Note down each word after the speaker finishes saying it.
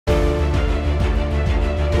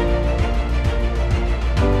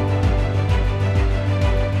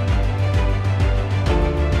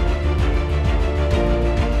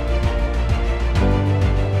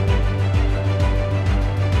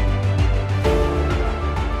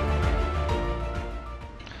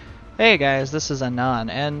Hey guys, this is Anon,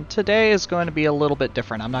 and today is going to be a little bit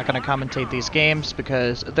different. I'm not going to commentate these games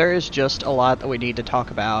because there is just a lot that we need to talk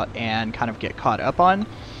about and kind of get caught up on.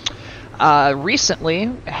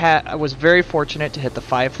 Recently, I was very fortunate to hit the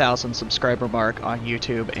 5,000 subscriber mark on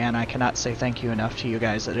YouTube, and I cannot say thank you enough to you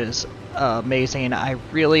guys. It is amazing. I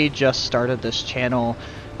really just started this channel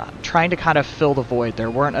trying to kind of fill the void. There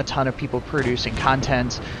weren't a ton of people producing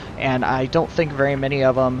content, and I don't think very many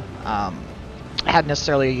of them had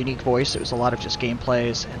necessarily a unique voice. It was a lot of just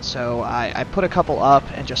gameplays, and so I put a couple up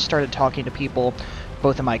and just started talking to people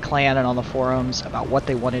both in my clan and on the forums about what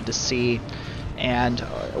they wanted to see and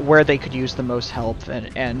where they could use the most help,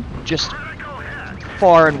 and just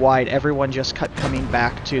far and wide everyone just kept coming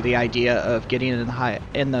back to the idea of getting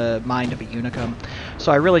in the mind of a Unicum.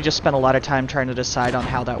 So I really just spent a lot of time trying to decide on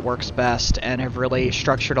how that works best, and have really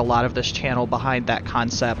structured a lot of this channel behind that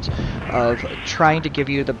concept of trying to give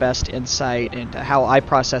you the best insight into how I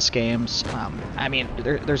process games. I mean,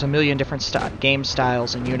 there's a million different game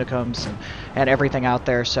styles and Unicums and everything out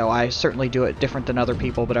there, so I certainly do it different than other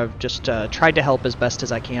people, but I've just tried to help as best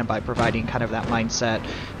as I can by providing kind of that mindset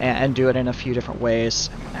and do it in a few different ways.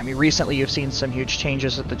 I mean, recently you've seen some huge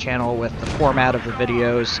changes at the channel with the format of the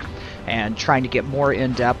videos and trying to get more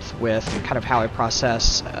in-depth with kind of how I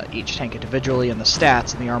process each tank individually and the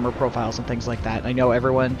stats and the armor profiles and things like that. And I know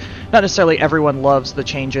everyone, not necessarily everyone loves the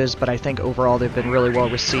changes, but I think overall they've been really well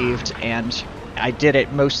received, and I did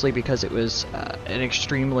it mostly because it was an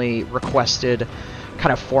extremely requested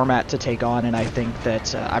kind of format to take on, and I think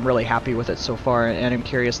that I'm really happy with it so far, and I'm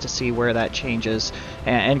curious to see where that changes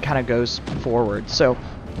and kind of goes forward. So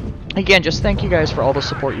again, just thank you guys for all the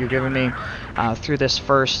support you've given me through this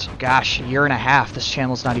first, year and a half. This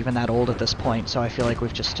channel's not even that old at this point, so I feel like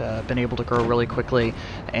we've just been able to grow really quickly,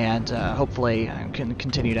 and hopefully can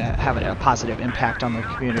continue to have a positive impact on the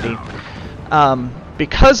community.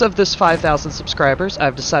 Because of this 5,000 subscribers,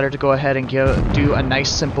 I've decided to go ahead and do a nice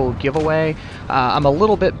simple giveaway. I'm a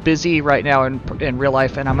little bit busy right now in real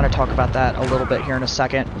life, and I'm going to talk about that a little bit here in a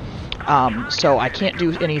second. So I can't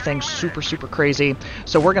do anything super crazy,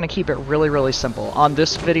 so we're going to keep it really simple. On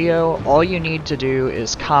this video, all you need to do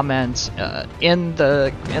is comment in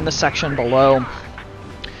the section below.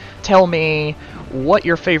 Tell me what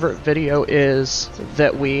your favorite video is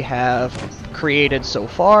that we have created so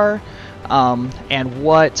far, and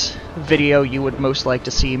what video you would most like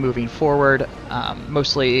to see moving forward,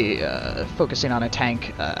 mostly focusing on a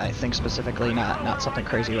tank, I think specifically, not something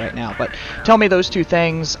crazy right now. But tell me those two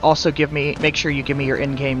things. Also make sure you give me your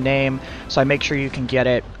in-game name, so I make sure you can get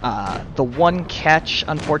it. The one catch,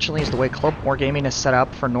 unfortunately, is the way Club Wargaming is set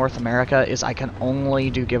up for North America is I can only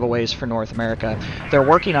do giveaways for North America. They're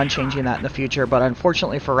working on changing that in the future, but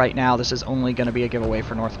unfortunately for right now, this is only going to be a giveaway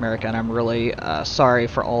for North America, and I'm really sorry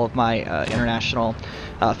for all of my international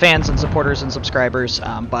fans and supporters and subscribers,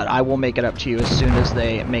 but I will make it up to you as soon as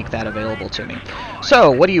they make that available to me.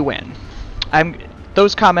 So, what do you win?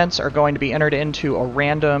 Those comments are going to be entered into a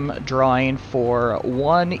random drawing for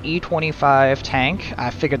one E25 tank.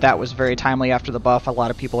 I figured that was very timely after the buff. A lot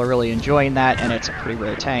of people are really enjoying that, and it's a pretty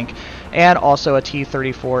rare tank. And also a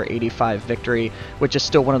T-3485 Victory, which is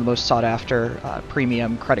still one of the most sought after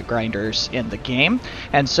premium credit grinders in the game.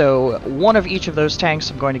 And so one of each of those tanks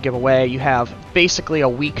I'm going to give away. You have basically a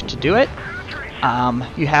week to do it.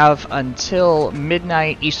 You have until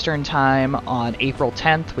midnight Eastern time on April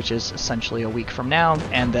 10th, which is essentially a week from now,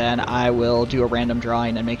 and then I will do a random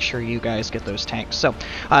drawing and make sure you guys get those tanks. So,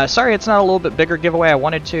 sorry it's not a little bit bigger giveaway. I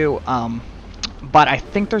wanted to, but I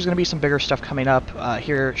think there's going to be some bigger stuff coming up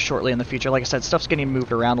here shortly in the future. Like I said, stuff's getting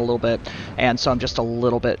moved around a little bit, and so I'm just a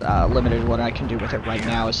little bit limited in what I can do with it right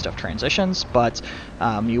now as stuff transitions, but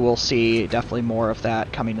you will see definitely more of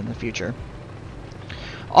that coming in the future.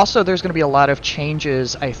 Also, there's going to be a lot of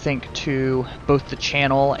changes, I think, to both the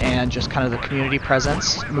channel and just kind of the community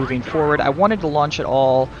presence moving forward. I wanted to launch it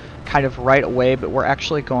all kind of right away, but we're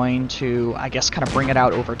actually going to, I guess, kind of bring it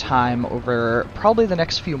out over time, over probably the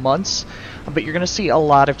next few months. But you're going to see a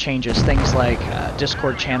lot of changes, things like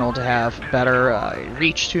Discord channel to have better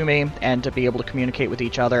reach to me and to be able to communicate with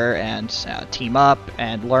each other and team up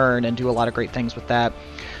and learn and do a lot of great things with that.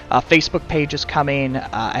 Facebook page is coming.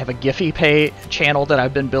 I have a Giphy channel that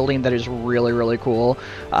I've been building that is really cool.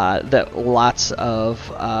 That lots of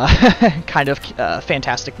kind of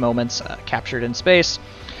fantastic moments captured in space.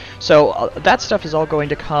 So that stuff is all going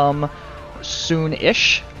to come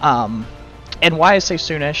soon-ish. And why I say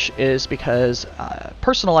soonish is because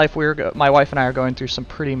personal life, my wife and I are going through some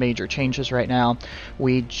pretty major changes right now.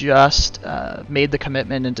 We just made the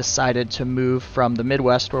commitment and decided to move from the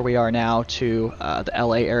Midwest, where we are now, to the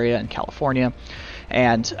LA area in California.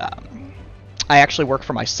 And I actually work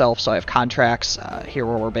for myself, so I have contracts here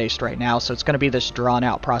where we're based right now. So it's going to be this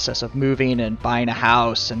drawn-out process of moving and buying a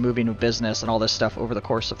house and moving a business and all this stuff over the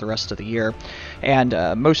course of the rest of the year. And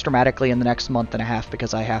most dramatically in the next month and a half,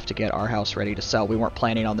 because I have to get our house ready to sell. We weren't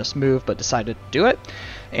planning on this move, but decided to do it.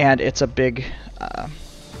 And it's a big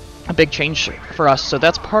change for us, so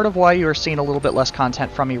that's part of why you are seeing a little bit less content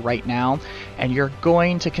from me right now, and you're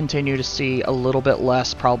going to continue to see a little bit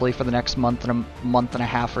less probably for the next month and a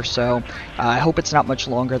half or so. I hope it's not much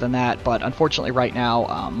longer than that, but unfortunately right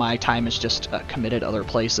now my time is just committed other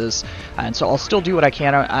places, and so I'll still do what I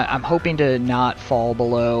can. I'm hoping to not fall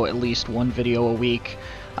below at least one video a week,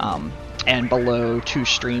 and below 2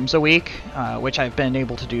 streams a week, which I've been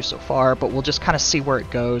able to do so far, but we'll just kind of see where it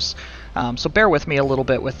goes. So bear with me a little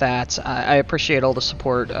bit with that. I appreciate all the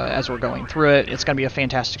support as we're going through it. It's going to be a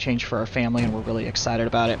fantastic change for our family, and we're really excited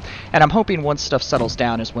about it. And I'm hoping once stuff settles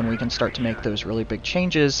down is when we can start to make those really big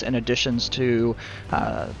changes and additions to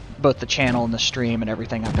both the channel and the stream and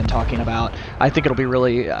everything I've been talking about. I think it'll be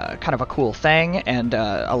really kind of a cool thing, and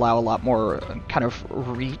allow a lot more kind of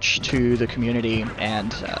reach to the community,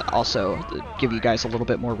 and also give you guys a little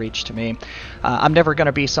bit more reach to me. I'm never going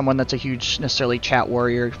to be someone that's a huge necessarily chat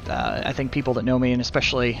warrior. I think people that know me, and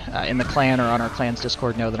especially in the clan or on our clan's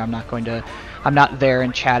Discord, know that I'm not there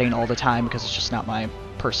and chatting all the time, because it's just not my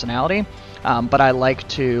personality. But I like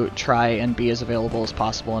to try and be as available as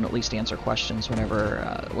possible and at least answer questions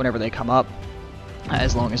whenever they come up,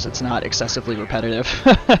 as long as it's not excessively repetitive.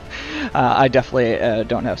 I definitely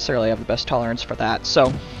don't necessarily have the best tolerance for that.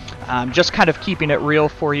 So just kind of keeping it real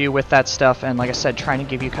for you with that stuff, and like I said, trying to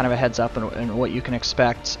give you kind of a heads up and what you can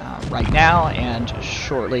expect right now and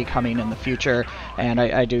shortly coming in the future. And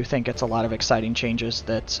I do think it's a lot of exciting changes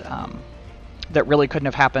that really couldn't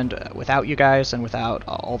have happened without you guys and without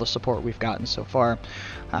all the support we've gotten so far.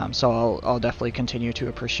 So I'll definitely continue to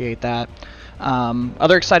appreciate that.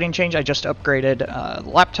 Other exciting change, I just upgraded the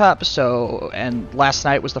laptop, and last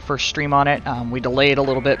night was the first stream on it. We delayed a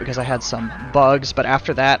little bit because I had some bugs, but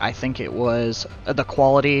after that I think it was the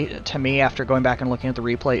quality, to me, after going back and looking at the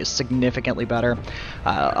replay, is significantly better.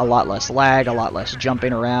 A lot less lag, a lot less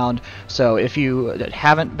jumping around. So if you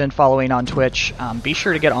haven't been following on Twitch, be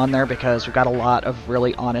sure to get on there, because we've got a lot of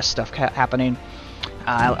really honest stuff happening.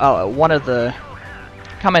 One of the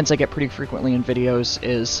comments I get pretty frequently in videos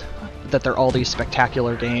is that they're all these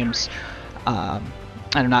spectacular games, and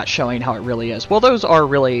I'm not showing how it really is. Well, those are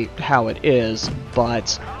really how it is,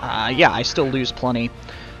 but yeah, I still lose plenty.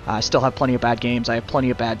 I still have plenty of bad games. I have plenty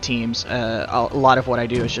of bad teams. A lot of what I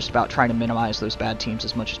do is just about trying to minimize those bad teams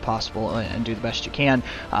as much as possible and do the best you can.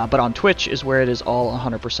 But on Twitch is where it is all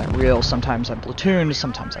 100% real. Sometimes I'm platooned,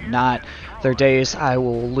 sometimes I'm not. There are days I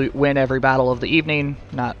will win every battle of the evening,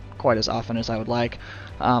 not quite as often as I would like,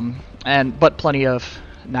 but plenty of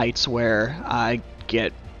nights where I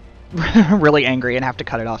get really angry and have to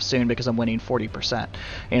cut it off soon because I'm winning 40%.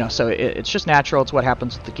 So it's just natural. It's what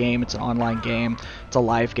happens with the game. It's an online game. It's a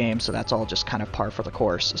live game, so that's all just kind of par for the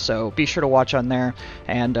course. So be sure to watch on there,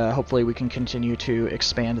 and hopefully we can continue to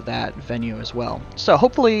expand that venue as well. So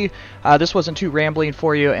hopefully this wasn't too rambling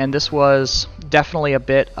for you, and this was definitely a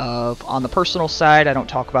bit of on the personal side. I don't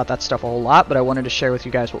talk about that stuff a whole lot, but I wanted to share with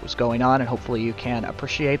you guys what was going on, and hopefully you can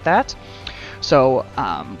appreciate that. So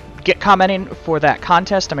get commenting for that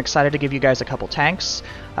contest. I'm excited to give you guys a couple tanks.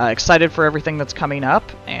 Excited for everything that's coming up,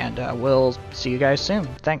 and we'll see you guys soon.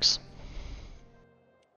 Thanks.